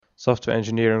Software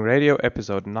Engineering Radio,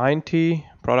 Episode 90,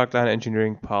 Product Line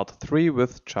Engineering Part 3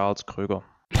 with Charles Krueger.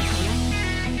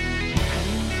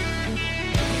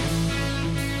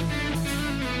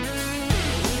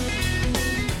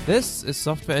 This is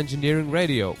Software Engineering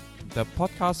Radio, the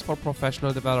podcast for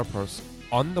professional developers,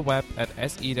 on the web at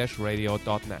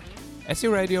se-radio.net. SE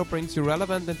Radio brings you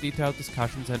relevant and detailed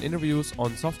discussions and interviews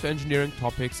on software engineering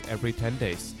topics every 10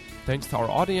 days. Thanks to our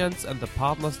audience and the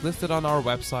partners listed on our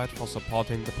website for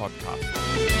supporting the podcast.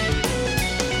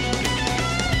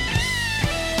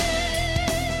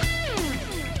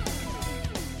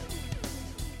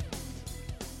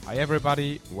 Hi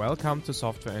everybody, welcome to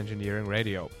Software Engineering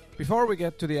Radio. Before we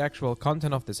get to the actual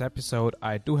content of this episode,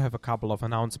 I do have a couple of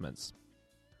announcements.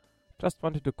 Just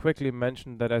wanted to quickly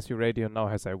mention that SE Radio now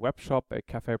has a web shop, a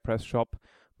cafe press shop.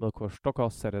 Milko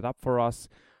Stocker set it up for us.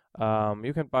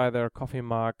 You can buy their coffee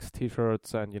mugs,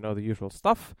 t-shirts, and the usual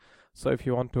stuff. So if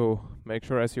you want to make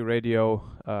sure SE Radio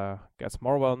gets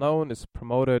more well known, is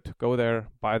promoted, go there,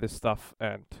 buy this stuff,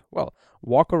 and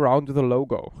walk around with the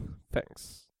logo.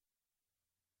 Thanks.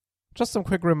 Just some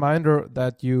quick reminder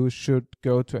that you should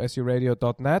go to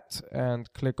seradio.net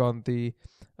and click on the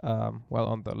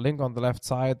on the link on the left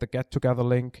side, the Get Together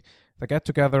link. The Get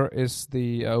Together is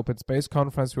the open space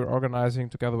conference we're organizing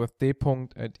together with D.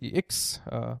 and EX,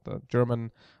 the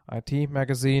German IT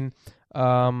magazine.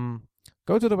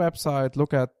 Go to the website,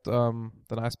 look at the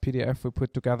nice PDF we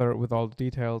put together with all the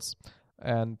details,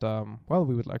 and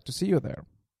we would like to see you there.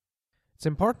 It's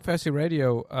important for SE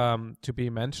Radio to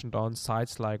be mentioned on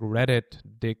sites like Reddit,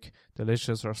 Dig,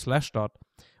 Delicious, or Slashdot.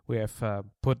 We have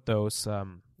put those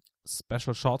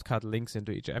special shortcut links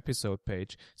into each episode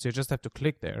page, so you just have to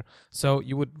click there. So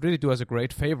you would really do us a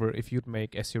great favor if you'd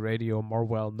make SE Radio more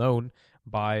well known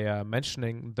by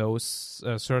mentioning those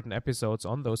certain episodes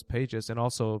on those pages and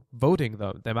also voting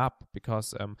them up,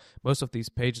 because most of these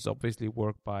pages obviously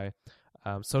work by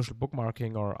social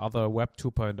bookmarking or other Web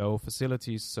 2.0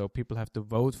 facilities, so people have to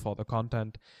vote for the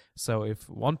content. So if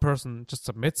one person just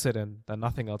submits it and then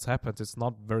nothing else happens, it's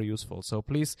not very useful. So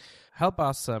please help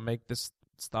us make this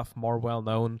stuff more well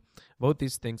known, vote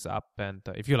these things up, and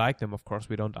if you like them, of course,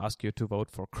 we don't ask you to vote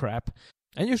for crap,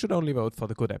 and you should only vote for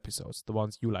the good episodes, the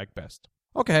ones you like best.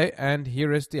 Okay, and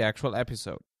here is the actual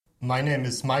episode. My name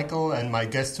is Michael, and my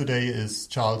guest today is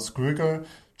Charles Krueger.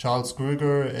 Charles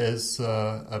Krueger is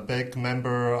a big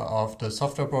member of the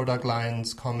software product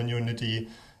lines community.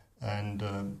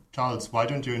 And Charles, why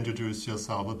don't you introduce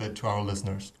yourself a bit to our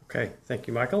listeners? Okay, thank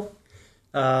you, Michael.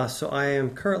 So I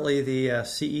am currently the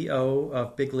CEO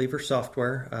of Big Lever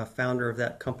Software, founder of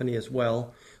that company as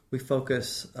well. We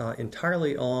focus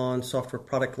entirely on software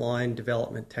product line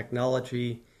development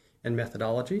technology and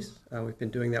methodologies. We've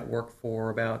been doing that work for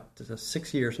about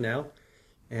 6 years now,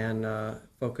 and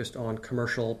focused on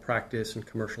commercial practice and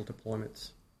commercial deployments.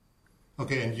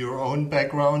 Okay, and your own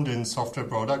background in software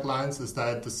product lines, is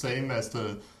that the same as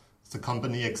the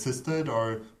company existed,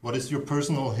 or what is your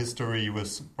personal history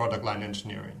with product line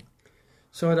engineering?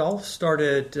 So it all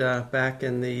started back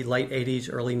in the late 80s,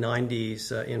 early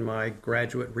 90s in my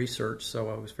graduate research. So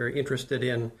I was very interested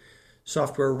in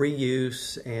software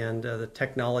reuse and the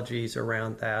technologies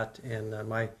around that. And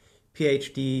my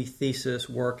PhD thesis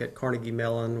work at Carnegie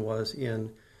Mellon was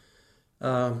in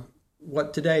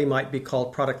what today might be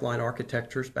called product line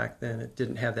architectures. Back then it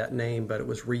didn't have that name, but it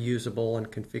was reusable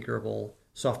and configurable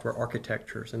software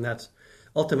architectures. And that's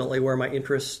ultimately where my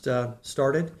interest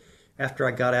started. After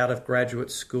I got out of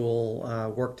graduate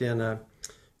school, worked in a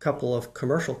couple of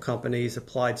commercial companies,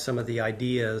 applied some of the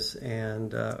ideas,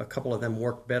 and a couple of them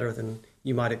worked better than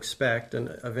you might expect.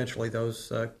 And eventually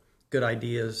those good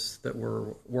ideas that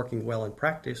were working well in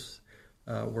practice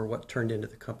were what turned into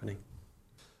the company.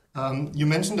 You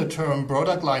mentioned the term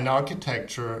product line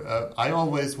architecture. I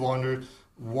always wondered,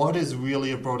 what is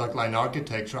really a product line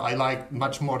architecture? I like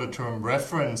much more the term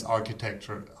reference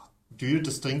architecture. Do you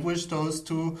distinguish those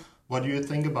two? What do you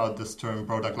think about this term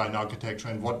product line architecture,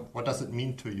 and what does it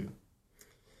mean to you?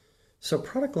 So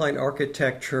product line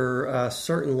architecture,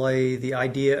 certainly the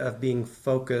idea of being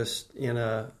focused in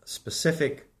a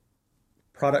specific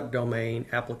product domain,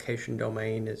 application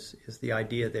domain is the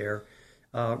idea there.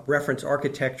 Reference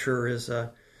architecture is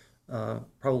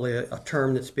probably a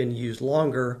term that's been used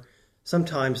longer.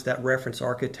 Sometimes that reference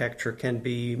architecture can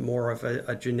be more of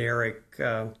a generic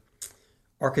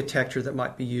architecture that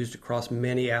might be used across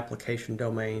many application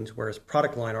domains, whereas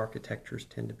product line architectures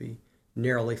tend to be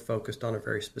narrowly focused on a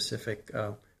very specific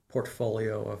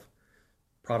portfolio of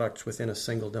products within a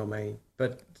single domain.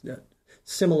 But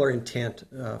similar intent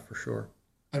for sure.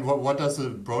 And what does a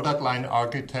product line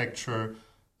architecture,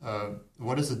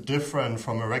 what is it different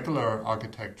from a regular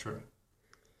architecture?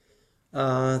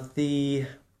 The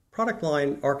product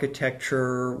line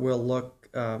architecture will look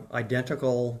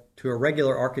identical to a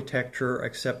regular architecture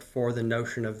except for the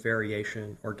notion of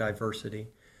variation or diversity.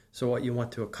 So what you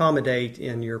want to accommodate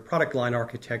in your product line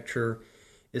architecture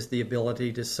is the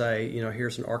ability to say,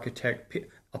 here's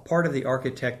a part of the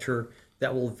architecture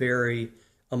that will vary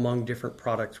among different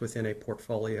products within a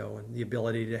portfolio, and the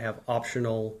ability to have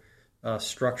optional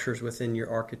structures within your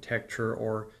architecture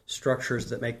or structures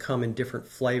that may come in different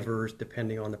flavors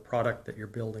depending on the product that you're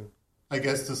building. I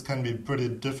guess this can be pretty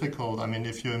difficult. I mean,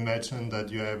 if you imagine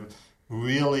that you have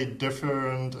really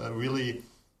different,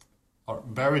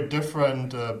 very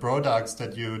different products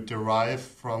that you derive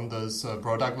from this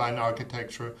product line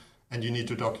architecture, and you need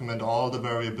to document all the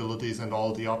variabilities and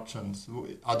all the options.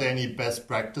 Are there any best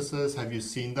practices? Have you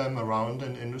seen them around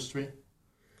in industry?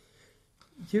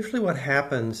 Usually what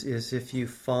happens is if you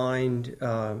find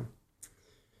the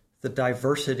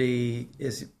diversity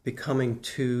is becoming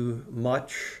too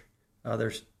much,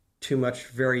 there's too much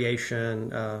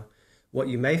variation, what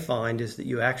you may find is that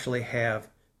you actually have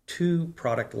two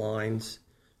product lines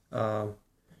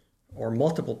or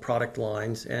multiple product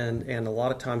lines, and a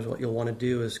lot of times what you'll want to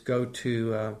do is go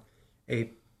to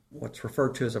what's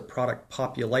referred to as a product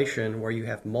population, where you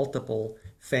have multiple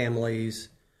families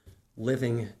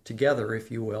living together, if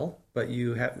you will, but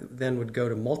you then would go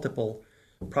to multiple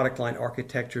product line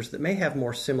architectures that may have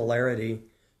more similarity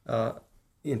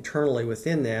internally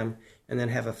within them, and then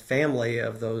have a family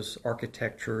of those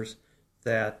architectures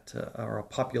that are a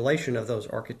population of those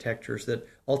architectures that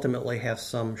ultimately have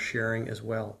some sharing as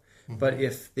well. Mm-hmm. But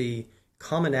if the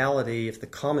common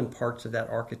parts of that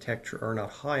architecture are not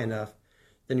high enough,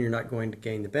 then you're not going to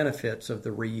gain the benefits of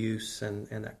the reuse and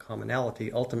that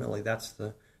commonality. Ultimately, that's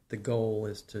the goal,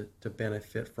 is to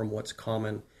benefit from what's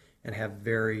common and have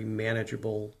very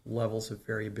manageable levels of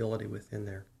variability within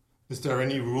there. Is there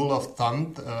any rule of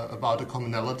thumb about the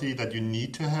commonality that you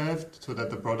need to have so that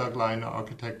the product line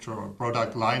architecture or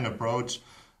product line approach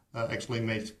actually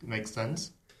makes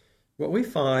sense? What we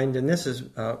find, and this is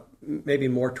maybe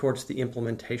more towards the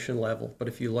implementation level, but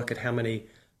if you look at how many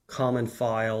common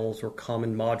files or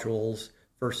common modules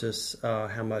versus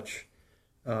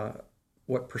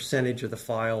what percentage of the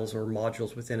files or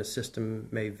modules within a system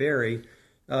may vary,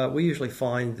 we usually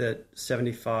find that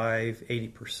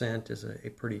 75-80% is a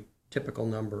pretty typical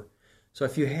number. So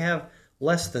if you have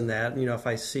less than that, if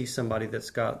I see somebody that's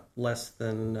got less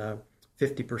than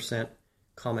 50%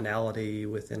 commonality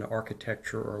within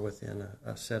architecture or within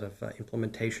a set of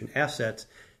implementation assets,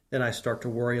 then I start to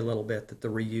worry a little bit that the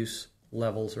reuse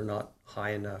levels are not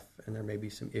high enough and there may be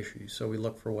some issues. So we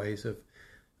look for ways of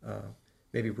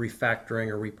maybe refactoring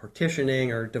or repartitioning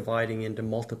or dividing into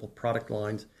multiple product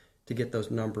lines to get those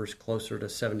numbers closer to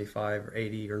 75 or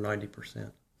 80 or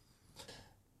 90%.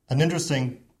 An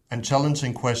interesting and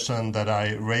challenging question that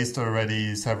I raised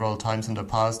already several times in the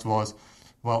past was,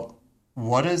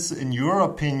 what is, in your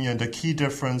opinion, the key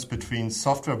difference between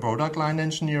software product line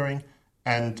engineering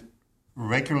and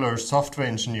regular software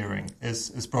engineering?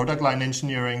 Is product line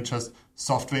engineering just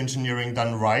software engineering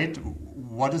done right?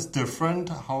 What is different?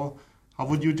 How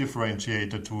would you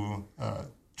differentiate the two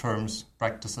terms,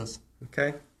 practices?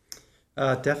 Okay,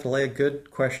 definitely a good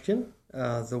question.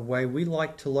 The way we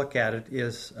like to look at it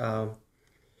is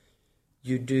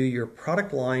you do your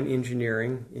product line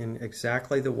engineering in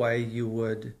exactly the way you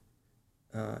would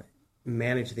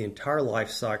manage the entire life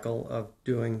cycle of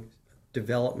doing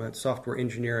development, software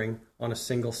engineering on a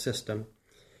single system.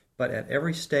 But at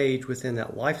every stage within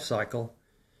that life cycle,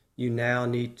 you now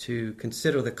need to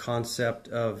consider the concept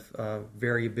of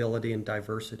variability and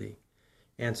diversity.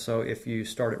 And so if you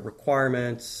start at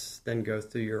requirements, then go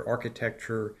through your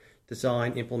architecture,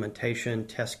 design, implementation,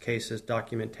 test cases,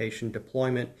 documentation,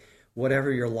 deployment,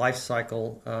 whatever your life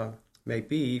cycle may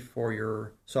be for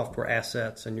your software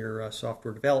assets and your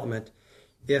software development,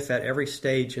 if at every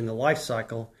stage in the life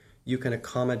cycle you can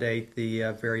accommodate the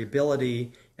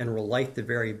variability and relate the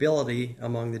variability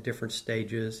among the different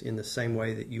stages in the same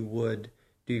way that you would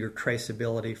do your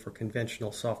traceability for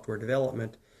conventional software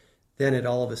development, then it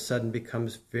all of a sudden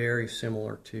becomes very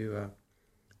similar to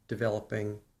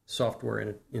developing software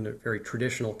in a very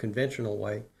traditional, conventional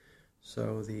way.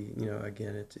 So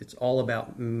again, it's all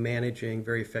about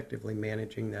very effectively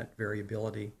managing that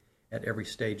variability at every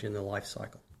stage in the life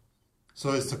cycle.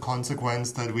 So is the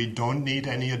consequence that we don't need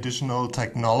any additional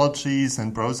technologies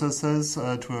and processes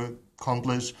to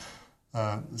accomplish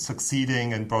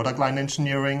succeeding in product line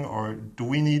engineering, or do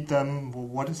we need them?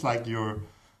 What is your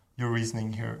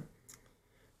reasoning here?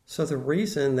 So the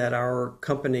reason that our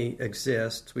company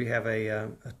exists, we have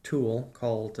a tool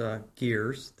called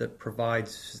Gears that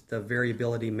provides the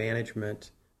variability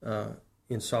management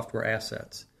in software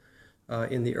assets.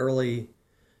 In the early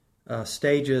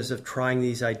stages of trying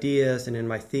these ideas and in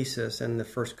my thesis and the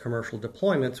first commercial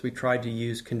deployments, we tried to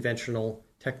use conventional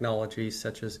technologies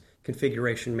such as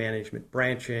configuration management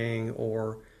branching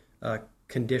or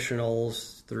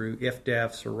conditionals through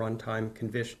if-defs or runtime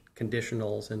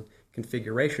conditionals and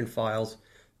configuration files.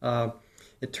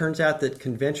 It turns out that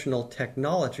conventional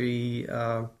technology,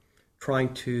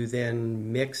 trying to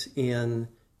then mix in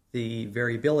the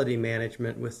variability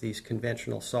management with these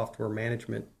conventional software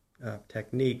management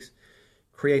techniques,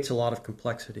 creates a lot of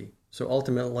complexity. So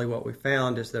ultimately what we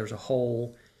found is there's a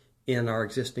hole in our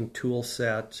existing tool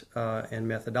set and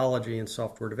methodology in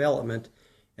software development.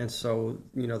 And so,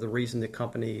 the reason the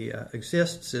company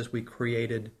exists is we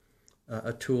created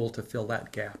a tool to fill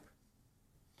that gap.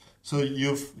 So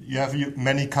you have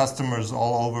many customers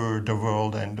all over the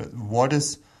world, and what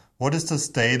is the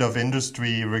state of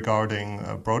industry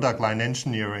regarding product line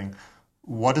engineering?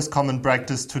 What is common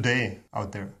practice today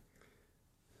out there?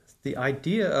 The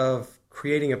idea of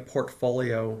creating a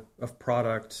portfolio of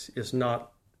products is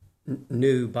not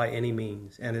new by any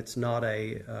means, and it's not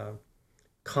a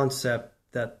concept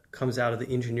that comes out of the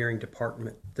engineering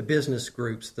department. The business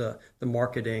groups, the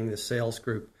marketing, the sales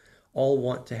group, all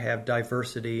want to have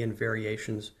diversity and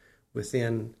variations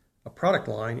within a product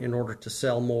line in order to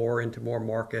sell more into more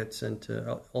markets and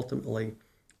to ultimately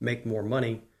make more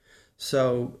money.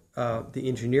 So the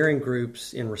engineering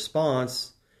groups in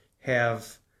response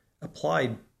have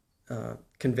applied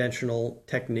conventional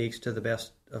techniques to the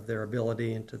best of their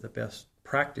ability and to the best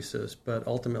practices, but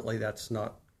ultimately that's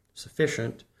not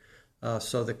sufficient.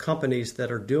 So the companies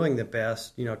that are doing the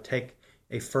best, take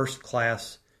a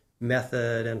first-class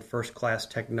method and first-class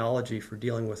technology for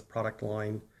dealing with product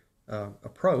line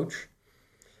approach.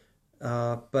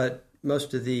 But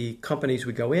most of the companies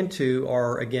we go into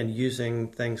are, again, using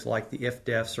things like the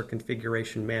if-defs or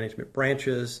configuration management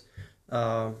branches.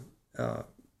 Not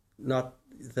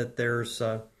that there's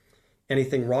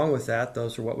anything wrong with that.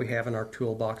 Those are what we have in our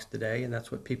toolbox today, and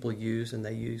that's what people use, and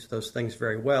they use those things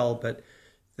very well. But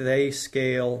they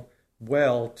scale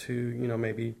well to,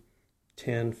 maybe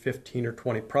 10, 15, or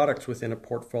 20 products within a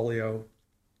portfolio.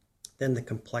 Then the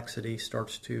complexity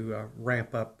starts to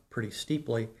ramp up pretty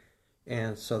steeply.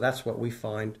 And so that's what we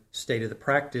find, state of the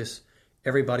practice.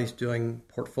 Everybody's doing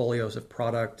portfolios of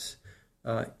products.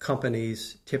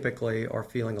 Companies typically are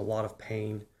feeling a lot of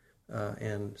pain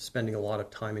and spending a lot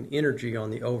of time and energy on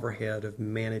the overhead of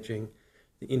managing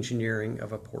the engineering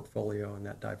of a portfolio and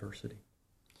that diversity.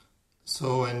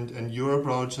 So, and your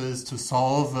approach is to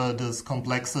solve this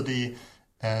complexity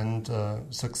and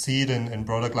succeed in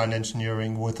product line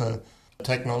engineering with a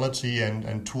technology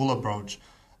and tool approach.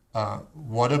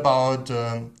 What about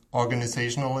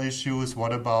organizational issues?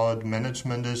 What about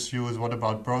management issues? What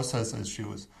about process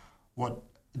issues?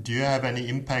 Do you have any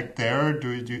impact there?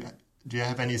 Do you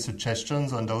have any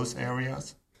suggestions on those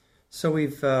areas? So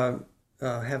we've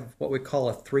have what we call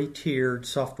a 3-tiered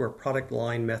software product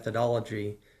line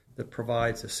methodology that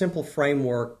provides a simple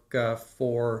framework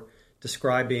for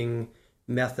describing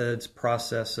methods,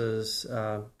 processes,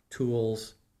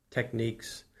 tools,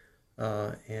 techniques,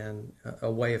 and a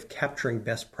way of capturing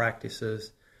best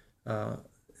practices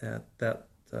that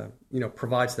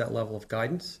provides that level of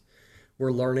guidance.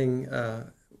 We're learning,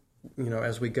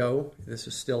 as we go. This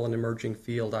is still an emerging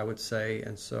field, I would say,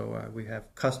 and so we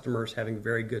have customers having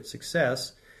very good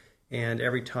success, and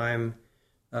every time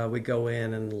we go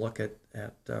in and look at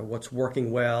what's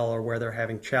working well or where they're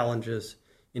having challenges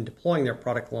in deploying their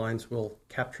product lines, we'll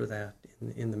capture that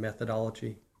in the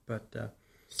methodology.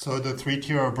 So the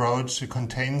 3-tier approach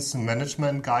contains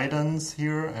management guidance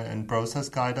here and process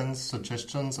guidance,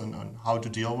 suggestions on how to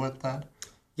deal with that?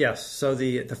 Yes. So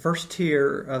the first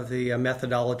tier of the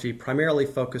methodology primarily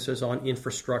focuses on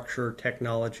infrastructure,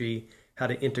 technology, how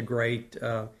to integrate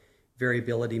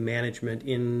variability management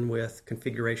in with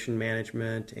configuration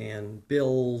management and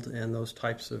build and those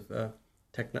types of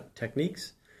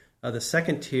techniques. The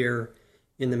second tier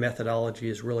in the methodology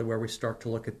is really where we start to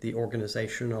look at the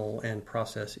organizational and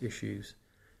process issues.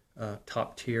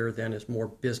 Top tier then is more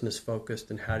business focused,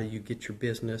 and how do you get your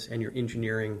business and your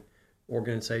engineering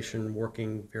organization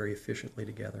working very efficiently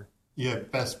together. Yeah,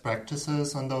 best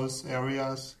practices on those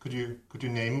areas. Could you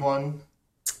name one?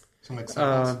 Some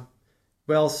examples.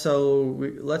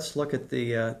 Let's look at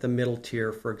the middle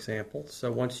tier, for example.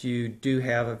 So once you do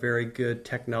have a very good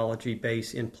technology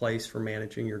base in place for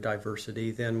managing your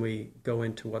diversity, then we go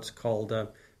into what's called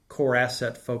core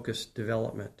asset focused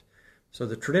development. So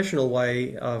the traditional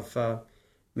way of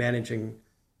managing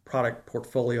product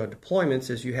portfolio deployments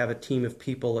is you have a team of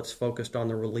people that's focused on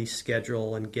the release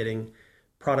schedule and getting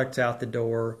products out the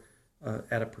door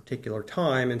at a particular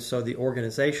time, and so the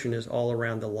organization is all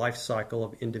around the life cycle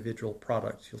of individual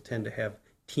products. You'll tend to have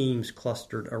teams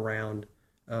clustered around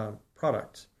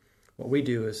products. What we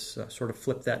do is sort of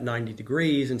flip that 90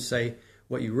 degrees and say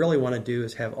what you really want to do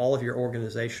is have all of your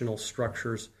organizational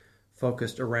structures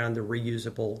focused around the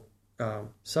reusable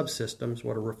subsystems,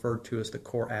 what are referred to as the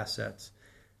core assets,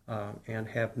 and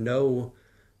have no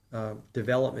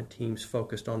development teams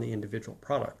focused on the individual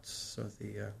products. So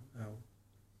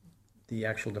the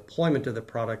actual deployment of the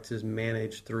products is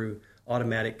managed through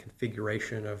automatic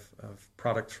configuration of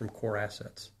products from core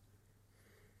assets.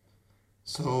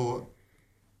 So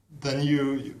then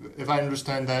if I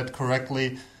understand that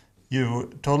correctly,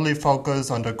 you totally focus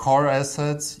on the core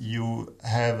assets. You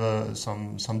have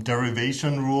some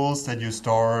derivation rules that you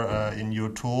store in your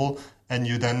tool, and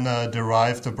you then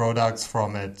derive the products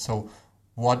from it. So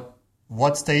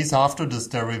what stays after this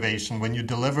derivation? When you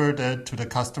deliver it to the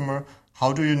customer,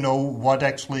 how do you know what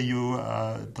actually you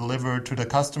deliver to the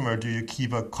customer? Do you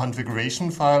keep a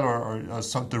configuration file or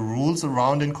some the rules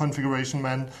around in configuration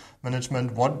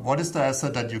management? What is the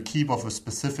asset that you keep of a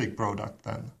specific product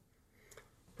then?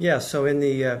 Yeah, so in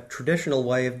the traditional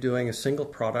way of doing a single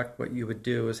product, what you would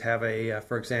do is have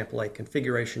for example, a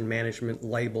configuration management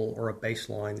label or a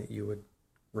baseline that you would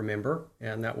remember,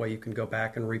 and that way you can go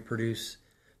back and reproduce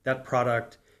that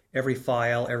product. Every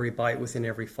file, every byte within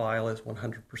every file is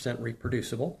 100%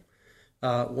 reproducible.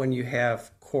 When you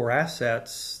have core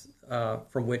assets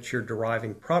from which you're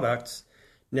deriving products,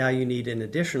 now you need an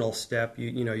additional step.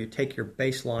 You take your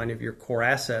baseline of your core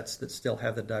assets that still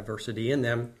have the diversity in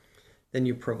them, then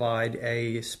you provide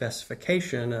a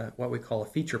specification, what we call a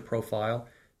feature profile,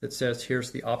 that says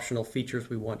here's the optional features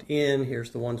we want in,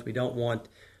 here's the ones we don't want,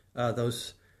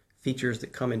 those features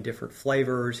that come in different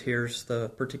flavors, here's the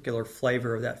particular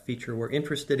flavor of that feature we're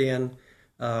interested in.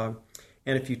 And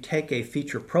if you take a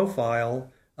feature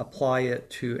profile, apply it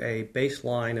to a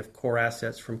baseline of core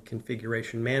assets from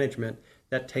configuration management,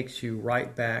 that takes you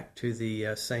right back to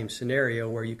the same scenario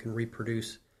where you can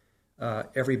reproduce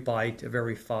every byte of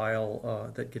every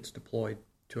file that gets deployed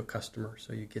to a customer.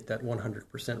 So you get that 100%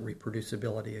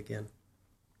 reproducibility again.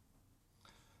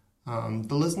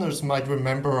 The listeners might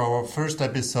remember our first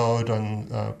episode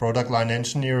on product line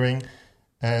engineering.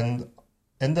 And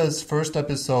in this first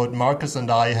episode, Marcus and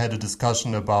I had a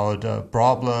discussion about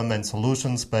problem and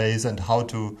solution space and how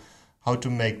to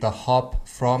make the hop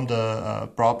from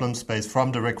the problem space,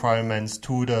 from the requirements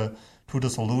to the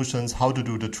solutions, how to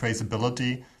do the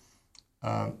traceability.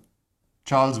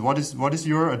 Charles, what is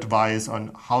your advice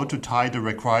on how to tie the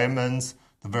requirements,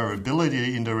 the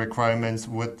variability in the requirements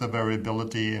with the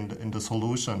variability in the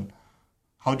solution?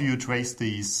 How do you trace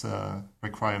these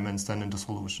requirements then in the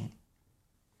solution?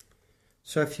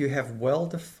 So if you have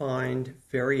well-defined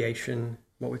variation,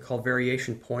 what we call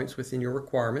variation points within your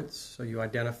requirements, so you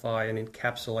identify and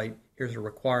encapsulate, here's a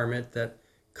requirement that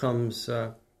comes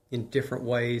in different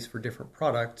ways for different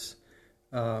products,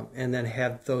 and then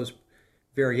have those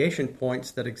variation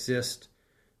points that exist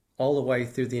all the way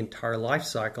through the entire life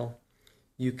cycle,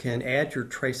 you can add your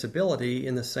traceability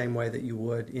in the same way that you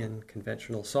would in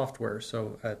conventional software.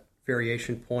 So a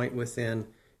variation point within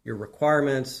your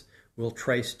requirements will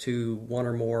trace to one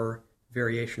or more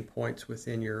variation points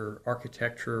within your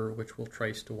architecture, which will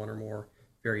trace to one or more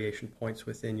variation points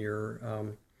within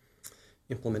your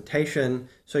implementation.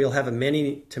 So you'll have a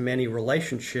many-to-many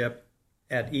relationship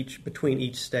between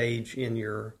each stage in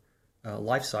your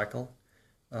life cycle,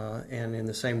 and in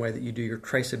the same way that you do your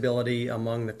traceability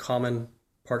among the common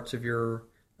parts of your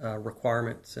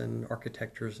requirements and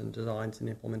architectures and designs and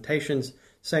implementations,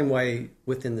 same way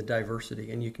within the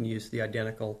diversity, and you can use the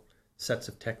identical sets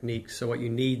of techniques. So what you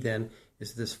need then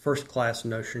is this first-class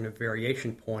notion of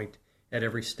variation point at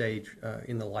every stage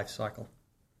in the life cycle.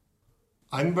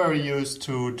 I'm very used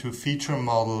to feature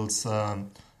models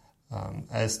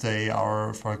as they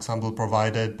are, for example,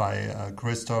 provided by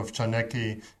Christoph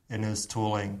Czarnecki in his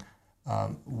tooling.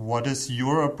 What is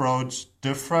your approach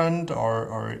different,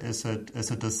 or is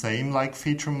it the same like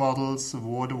feature models?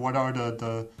 What are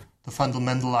the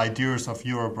fundamental ideas of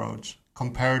your approach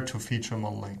compared to feature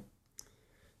modeling?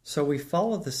 So we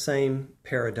follow the same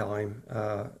paradigm.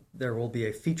 There will be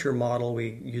a feature model.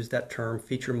 We use that term,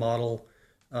 feature model,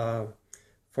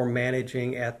 for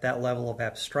managing at that level of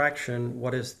abstraction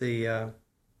what is the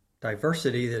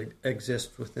diversity that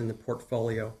exists within the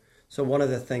portfolio. So one of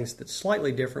the things that's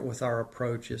slightly different with our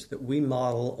approach is that we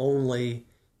model only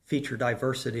feature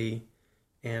diversity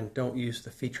and don't use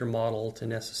the feature model to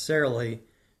necessarily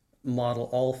model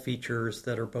all features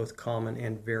that are both common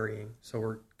and varying. So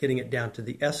we're getting it down to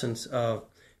the essence of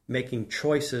making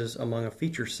choices among a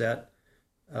feature set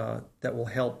that will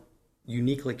help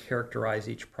uniquely characterize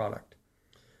each product.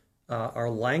 Our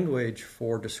language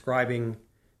for describing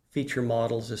feature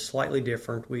models is slightly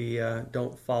different. We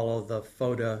don't follow the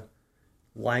FODA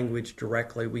language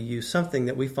directly. We use something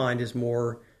that we find is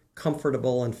more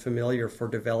comfortable and familiar for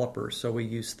developers. So we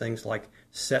use things like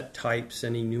set types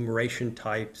and enumeration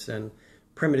types and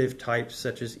primitive types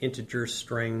such as integers,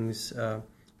 strings,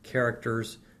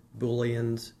 characters,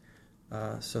 booleans.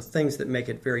 So things that make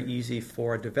it very easy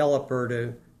for a developer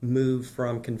to move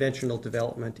from conventional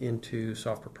development into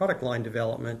software product line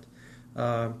development.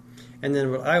 And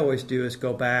then what I always do is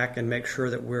go back and make sure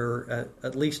that we're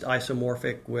at least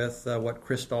isomorphic with what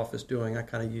Christoph is doing. I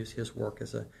kind of use his work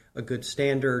as a good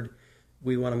standard.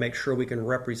 We want to make sure we can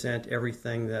represent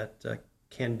everything that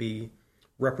can be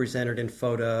represented in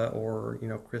FODA or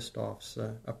Christoph's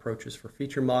approaches for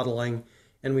feature modeling.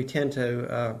 And we tend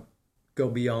to go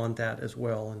beyond that as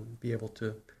well and be able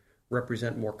to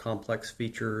represent more complex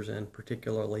features and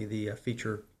particularly the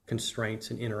feature constraints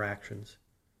and interactions.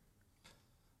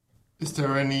 Is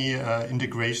there any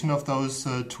integration of those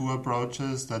two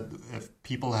approaches that if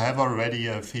people have already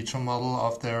a feature model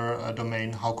of their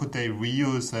domain, how could they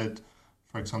reuse it,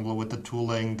 for example, with the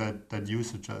tooling that you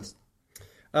suggest?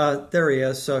 There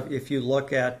is. So if you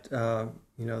look at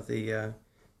the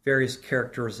various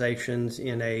characterizations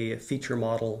in a feature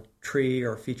model tree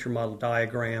or feature model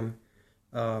diagram,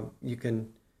 you can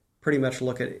pretty much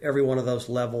look at every one of those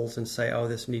levels and say, oh,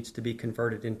 this needs to be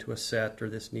converted into a set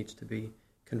or this needs to be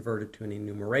converted to an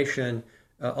enumeration.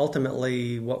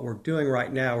 Ultimately, what we're doing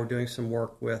right now, we're doing some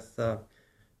work with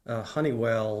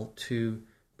Honeywell to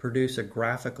produce a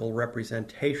graphical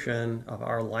representation of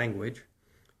our language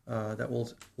that will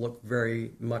look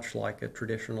very much like a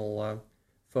traditional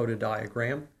photo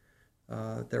diagram.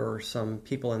 There are some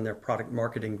people in their product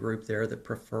marketing group there that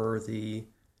prefer the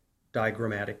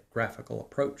diagrammatic graphical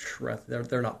approach.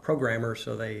 They're not programmers,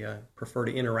 so they prefer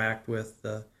to interact with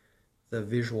the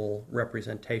visual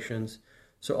representations.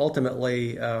 So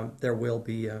ultimately, there will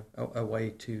be a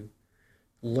way to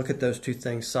look at those two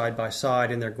things side by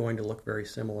side, and they're going to look very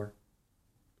similar.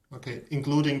 Okay,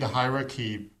 including the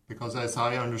hierarchy, because as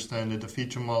I understand it, the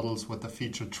feature models with the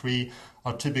feature tree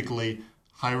are typically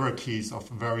hierarchies of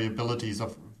variabilities,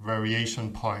 of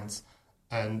variation points,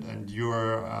 and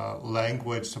your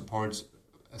language supports,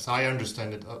 as I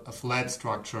understand it, a flat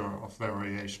structure of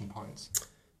variation points.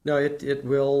 No, it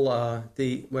will.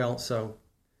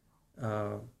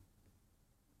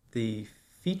 The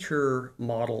feature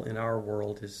model in our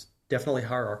world is definitely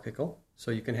hierarchical.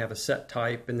 So you can have a set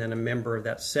type, and then a member of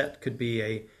that set could be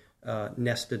a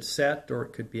nested set, or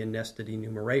it could be a nested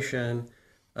enumeration.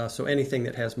 So anything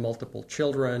that has multiple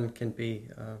children can be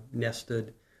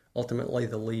nested. Ultimately,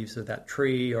 the leaves of that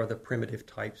tree are the primitive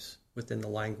types within the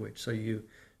language. So you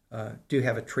do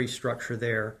have a tree structure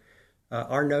there.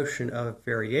 Our notion of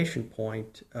variation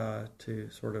point, to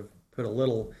sort of put a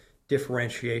little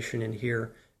differentiation in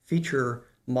here, feature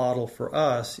model for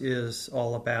us is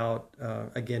all about,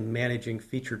 again, managing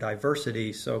feature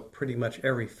diversity. So pretty much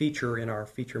every feature in our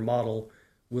feature model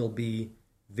will be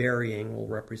varying, will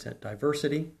represent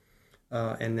diversity.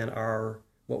 And then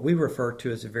what we refer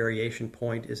to as a variation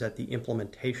point is at the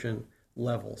implementation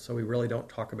level. So we really don't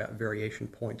talk about variation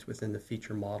points within the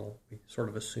feature model. We sort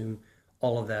of assume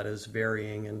all of that is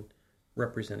varying and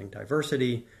representing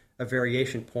diversity. A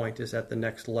variation point is at the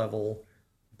next level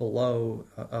below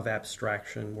of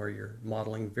abstraction, where you're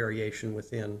modeling variation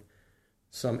within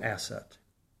some asset.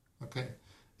 Okay.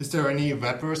 Is there any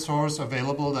web resource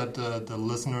available that the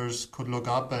listeners could look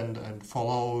up and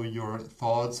follow your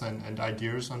thoughts and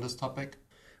ideas on this topic?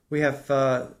 We have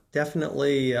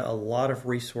definitely a lot of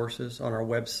resources on our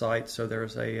website. So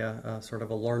there's a sort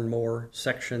of a learn more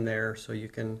section there, so you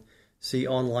can see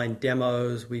online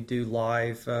demos. We do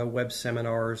live web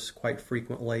seminars quite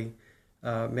frequently.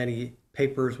 Many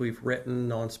papers we've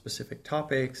written on specific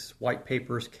topics, white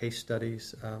papers, case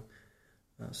studies.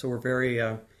 So we're very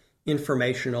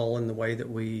informational in the way that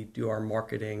we do our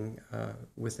marketing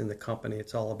within the company.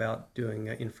 It's all about doing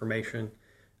information,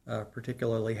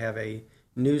 particularly have a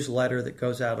newsletter that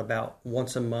goes out about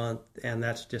once a month, and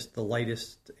that's just the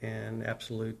latest and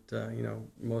absolute,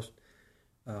 most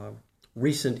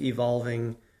recent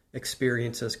evolving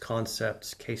experiences,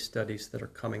 concepts, case studies that are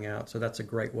coming out. So that's a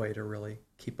great way to really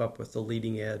keep up with the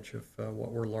leading edge of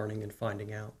what we're learning and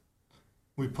finding out.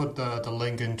 We put the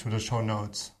link into the show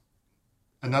notes.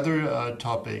 Another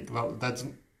topic, well, that's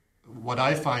what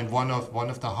I find one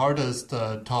of the hardest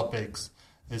topics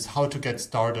is how to get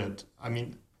started. I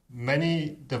mean,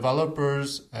 many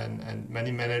developers and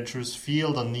many managers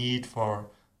feel the need for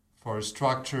for a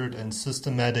structured and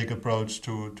systematic approach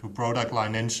to product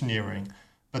line engineering.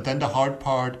 But then the hard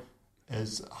part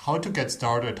is how to get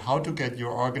started, how to get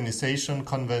your organization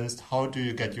convinced, how do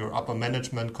you get your upper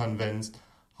management convinced,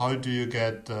 how do you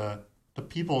get the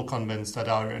people convinced that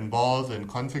are involved in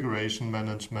configuration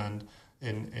management,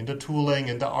 in the tooling,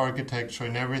 in the architecture,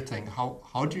 and everything.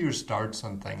 How do you start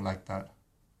something like that?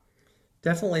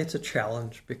 Definitely it's a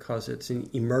challenge because it's an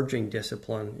emerging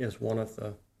discipline is one of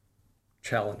the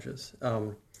challenges.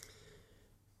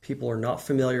 People are not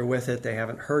familiar with it. They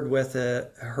haven't heard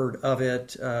of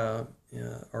it,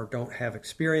 or don't have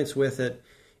experience with it.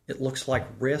 It looks like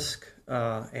risk,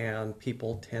 and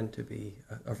people tend to be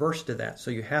averse to that.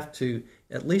 So you have to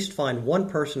at least find one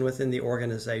person within the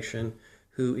organization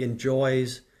who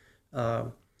enjoys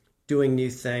doing new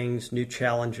things, new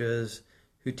challenges,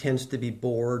 who tends to be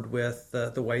bored with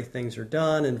the way things are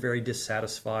done and very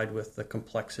dissatisfied with the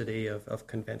complexity of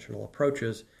conventional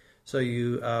approaches. So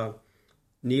you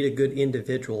need a good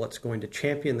individual that's going to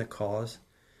champion the cause.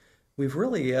 We've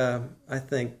really, I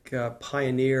think,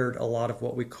 pioneered a lot of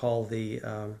what we call the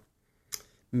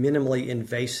minimally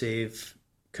invasive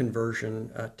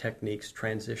conversion techniques,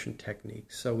 transition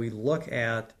techniques. So we look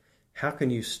at how can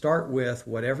you start with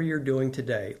whatever you're doing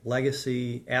today,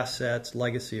 legacy assets,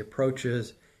 legacy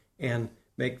approaches, and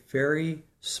make very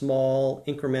small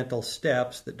incremental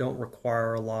steps that don't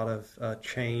require a lot of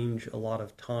change, a lot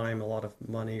of time, a lot of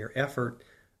money or effort,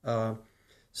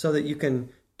 so that you can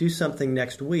do something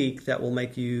next week that will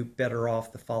make you better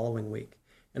off the following week.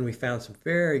 And we found some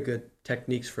very good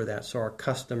techniques for that. So our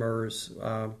customers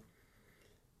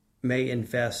may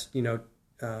invest,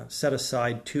 set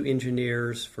aside 2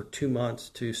 engineers for 2 months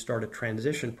to start a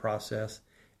transition process.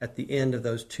 At the end of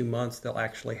those 2 months, they'll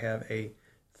actually have a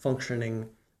functioning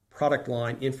product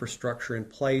line infrastructure in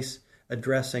place,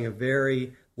 addressing a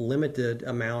very limited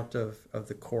amount of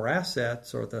the core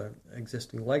assets or the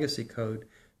existing legacy code.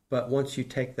 But once you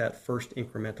take that first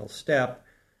incremental step,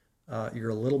 you're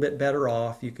a little bit better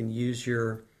off. You can use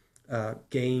your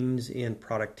gains in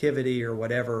productivity or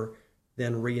whatever,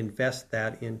 then reinvest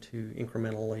that into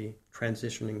incrementally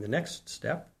transitioning the next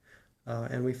step.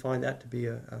 And we find that to be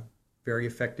a very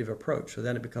effective approach. So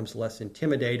then it becomes less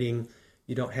intimidating.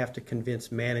 You don't have to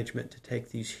convince management to take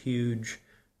these huge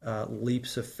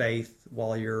leaps of faith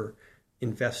while you're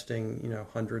investing,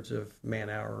 hundreds of man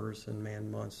hours and man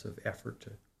months of effort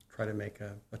to try to make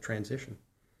a transition.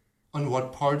 On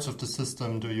what parts of the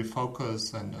system do you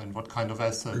focus and what kind of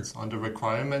assets? On the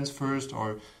requirements first,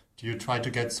 or do you try to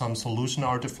get some solution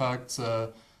artifacts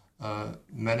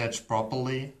managed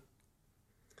properly?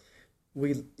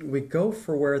 We go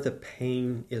for where the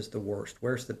pain is the worst.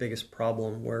 Where's the biggest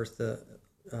problem? Where's the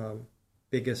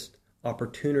biggest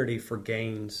opportunity for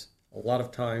gains? A lot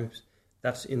of times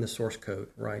that's in the source code,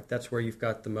 right? That's where you've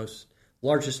got the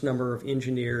largest number of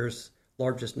engineers,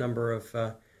 largest number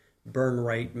of burn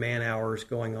rate man hours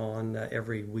going on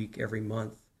every week, every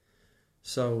month.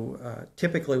 So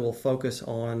typically we'll focus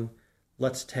on,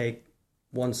 let's take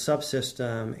one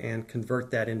subsystem and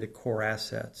convert that into core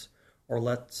assets, or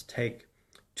let's take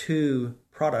 2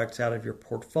 products out of your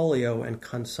portfolio and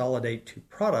consolidate 2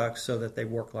 products so that they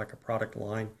work like a product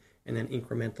line, and then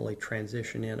incrementally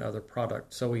transition in other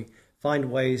products. So we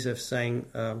find ways of saying,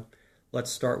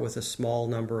 let's start with a small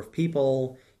number of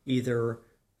people, either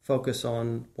focus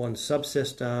on one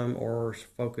subsystem or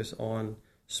focus on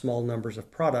small numbers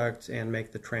of products and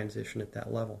make the transition at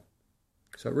that level.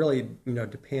 So it really,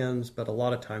 depends, but a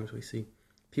lot of times we see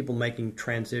people making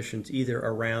transitions either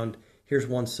around, here's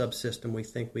one subsystem we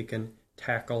think we can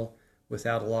tackle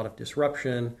without a lot of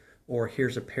disruption, or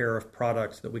here's a pair of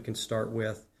products that we can start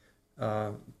with.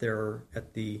 They're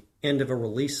at the end of a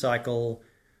release cycle,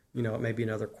 it may be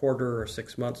another quarter or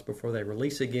 6 months before they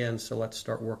release again, so let's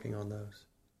start working on those.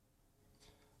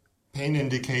 Pain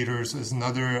indicators is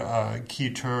another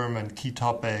key term and key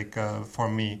topic for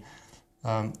me.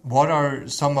 What are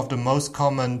some of the most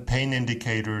common pain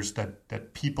indicators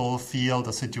that people feel,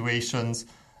 the situations,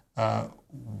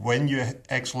 when you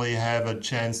actually have a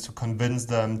chance to convince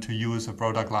them to use a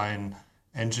product line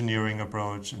engineering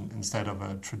approach instead of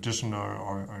a traditional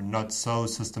or not so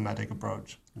systematic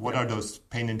approach? What are those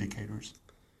pain indicators?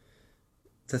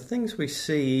 The things we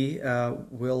see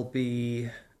will be,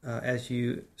 as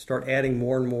you start adding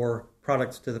more and more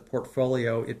products to the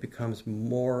portfolio, it becomes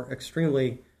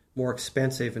extremely more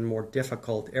expensive and more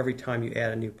difficult every time you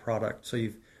add a new product. So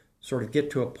you sort of get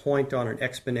to a point on an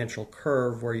exponential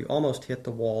curve where you almost hit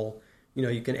the wall.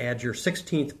 You can add your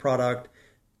 16th product,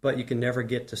 but you can never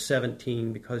get to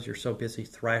 17 because you're so busy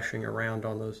thrashing around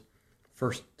on those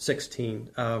first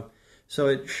 16. So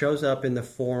it shows up in the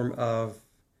form of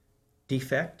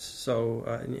defects. So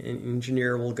an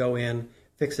engineer will go in,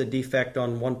 fix a defect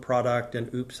on one product,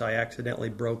 and oops, I accidentally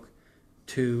broke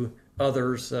two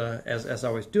others as I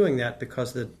was doing that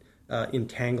because of the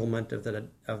entanglement of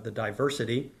the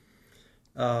diversity.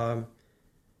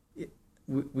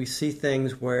 We see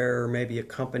things where maybe a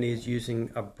company is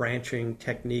using a branching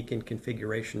technique in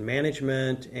configuration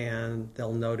management, and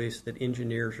they'll notice that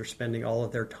engineers are spending all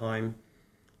of their time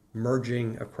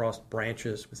merging across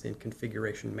branches within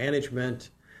configuration management.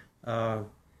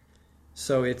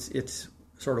 So it's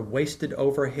sort of wasted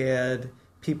overhead,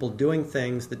 people doing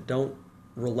things that don't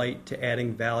relate to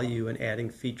adding value and adding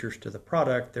features to the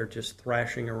product. They're just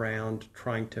thrashing around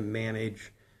trying to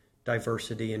manage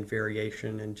diversity and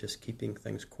variation and just keeping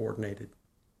things coordinated.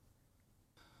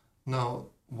 Now,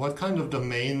 what kind of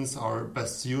domains are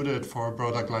best suited for a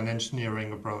product line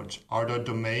engineering approach? Are there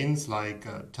domains like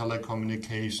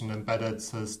telecommunication, embedded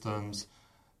systems,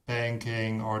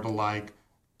 banking, or the like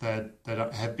that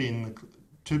have been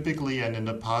typically and in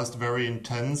the past very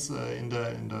intense in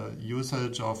the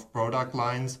usage of product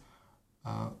lines?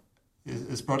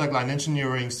 Is product line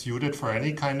engineering suited for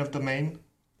any kind of domain?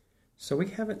 So we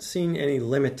haven't seen any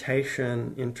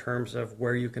limitation in terms of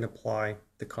where you can apply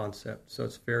the concept. So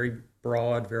it's very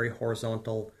broad, very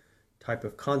horizontal type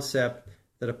of concept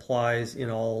that applies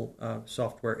in all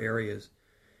software areas.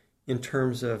 In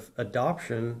terms of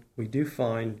adoption, we do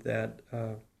find that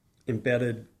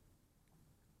embedded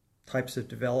types of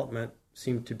development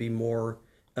seem to be more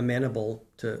amenable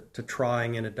to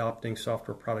trying and adopting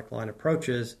software product line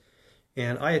approaches.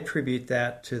 And I attribute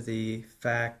that to the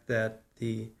fact that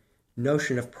the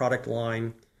notion of product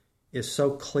line is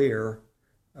so clear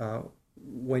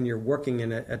when you're working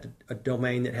in a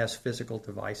domain that has physical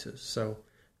devices. So,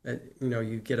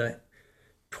 you get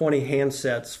 20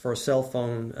 handsets for a cell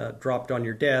phone dropped on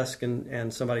your desk,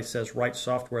 and somebody says, write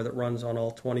software that runs on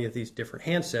all 20 of these different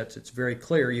handsets. It's very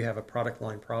clear you have a product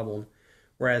line problem.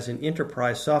 Whereas in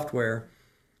enterprise software,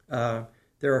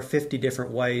 there are 50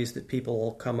 different ways that people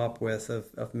will come up with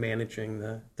of managing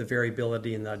the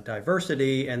variability and the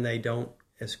diversity, and they don't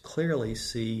as clearly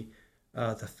see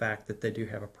the fact that they do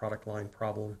have a product line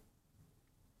problem.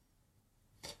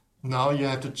 Now you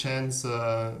have the chance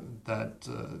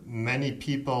that many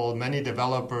people, many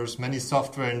developers, many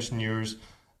software engineers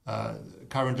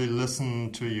currently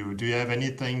listen to you. Do you have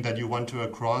anything that you want to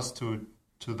across to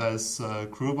this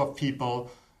group of people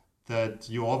that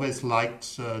you always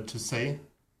liked to say?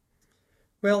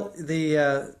 Well,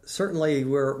 certainly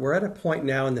we're at a point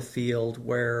now in the field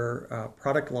where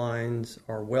product lines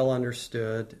are well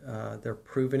understood. They're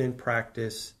proven in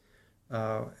practice.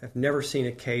 I've never seen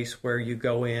a case where you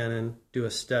go in and do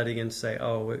a study and say,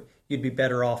 oh, you'd be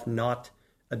better off not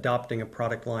adopting a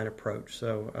product line approach.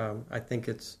 So I think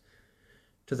it's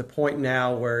to the point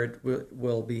now where it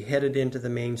will be headed into the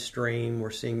mainstream.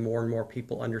 We're seeing more and more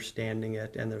people understanding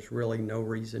it, and there's really no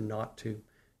reason not to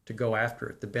go after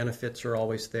it. The benefits are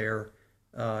always there.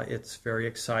 It's very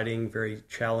exciting, very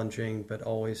challenging, but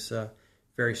always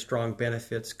very strong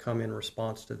benefits come in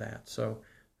response to that. So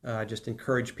I just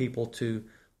encourage people to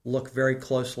look very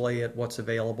closely at what's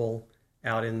available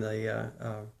out in the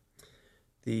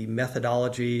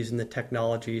methodologies and the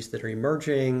technologies that are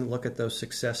emerging, look at those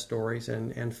success stories,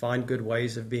 and find good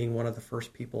ways of being one of the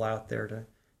first people out there to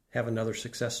have another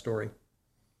success story.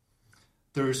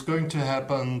 There is going to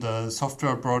happen the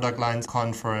Software Product Lines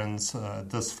Conference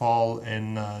this fall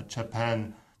in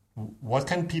Japan. What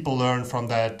can people learn from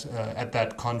that at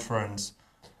that conference?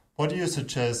 What do you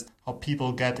suggest how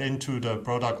people get into the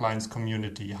product lines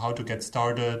community, how to get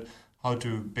started, how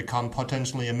to become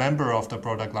potentially a member of the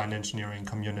product line engineering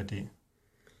community?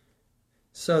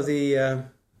 So the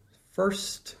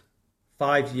first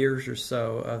 5 years or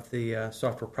so of the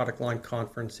Software Product Line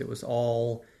Conference, it was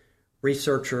all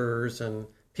researchers and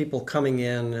people coming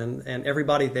in, and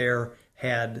everybody there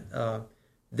had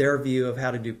their view of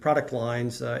how to do product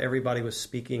lines. Everybody was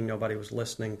speaking, nobody was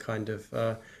listening kind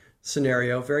of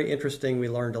scenario. Very interesting. We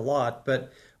learned a lot.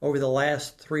 But over the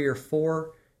last 3 or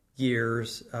 4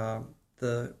 years,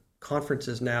 the conference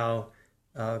is now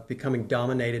becoming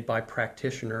dominated by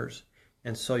practitioners.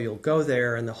 And so you'll go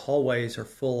there and the hallways are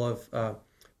full of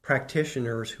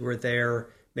practitioners who are there,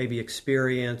 maybe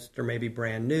experienced or maybe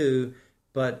brand new,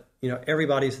 but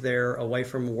everybody's there away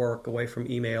from work, away from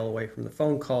email, away from the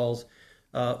phone calls,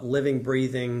 living,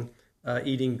 breathing,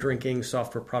 eating, drinking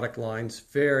software product lines.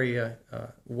 Very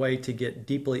way to get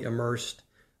deeply immersed,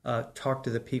 talk to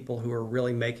the people who are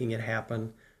really making it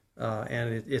happen,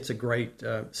 and it's a great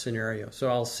scenario. So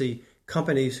I'll see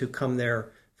companies who come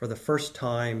there for the first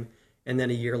time, and then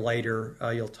a year later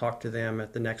you'll talk to them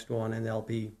at the next one, and they'll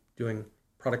be doing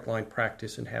product line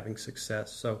practice and having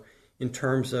success. So in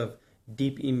terms of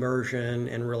deep immersion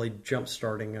and really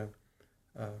jump-starting a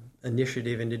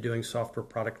initiative into doing software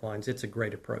product lines, it's a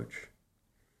great approach.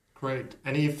 Great.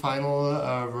 Any final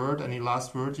word, any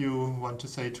last word you want to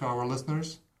say to our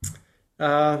listeners?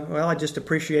 Well, I just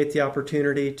appreciate the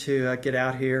opportunity to get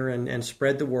out here and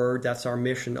spread the word. That's our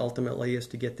mission ultimately, is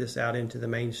to get this out into the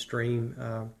mainstream.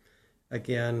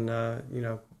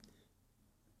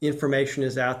 Information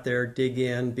is out there. Dig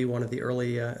in, be one of the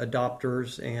early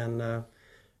adopters, and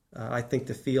I think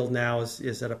the field now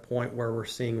is at a point where we're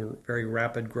seeing very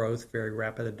rapid growth, very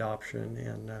rapid adoption,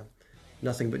 and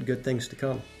nothing but good things to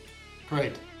come.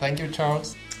 Great. Thank you,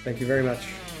 Charles. Thank you very much.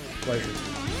 Pleasure.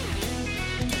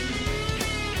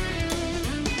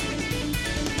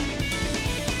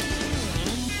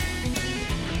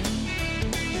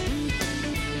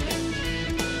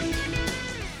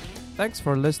 Thanks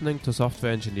for listening to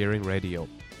Software Engineering Radio.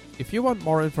 If you want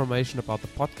more information about the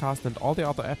podcast and all the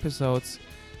other episodes,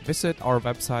 visit our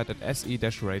website at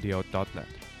se-radio.net.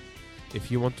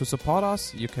 If you want to support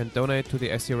us, you can donate to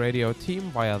the SE Radio team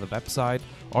via the website,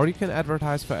 or you can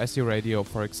advertise for SE Radio,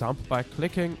 for example, by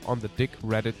clicking on the Dig,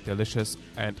 Reddit, Delicious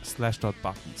and Slashdot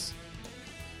buttons.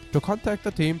 To contact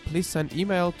the team, please send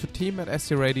email to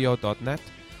team@seradio.net,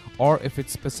 or if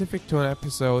it's specific to an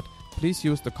episode, please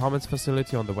use the comments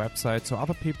facility on the website so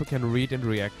other people can read and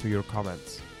react to your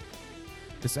comments.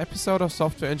 This episode of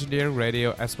Software Engineering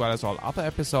Radio, as well as all other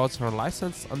episodes, are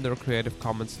licensed under a Creative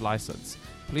Commons license.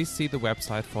 Please see the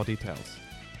website for details.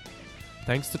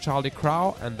 Thanks to Charlie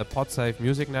Crow and the PodSafe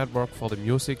Music Network for the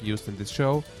music used in this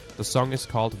show. The song is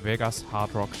called Vegas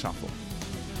Hard Rock Shuffle.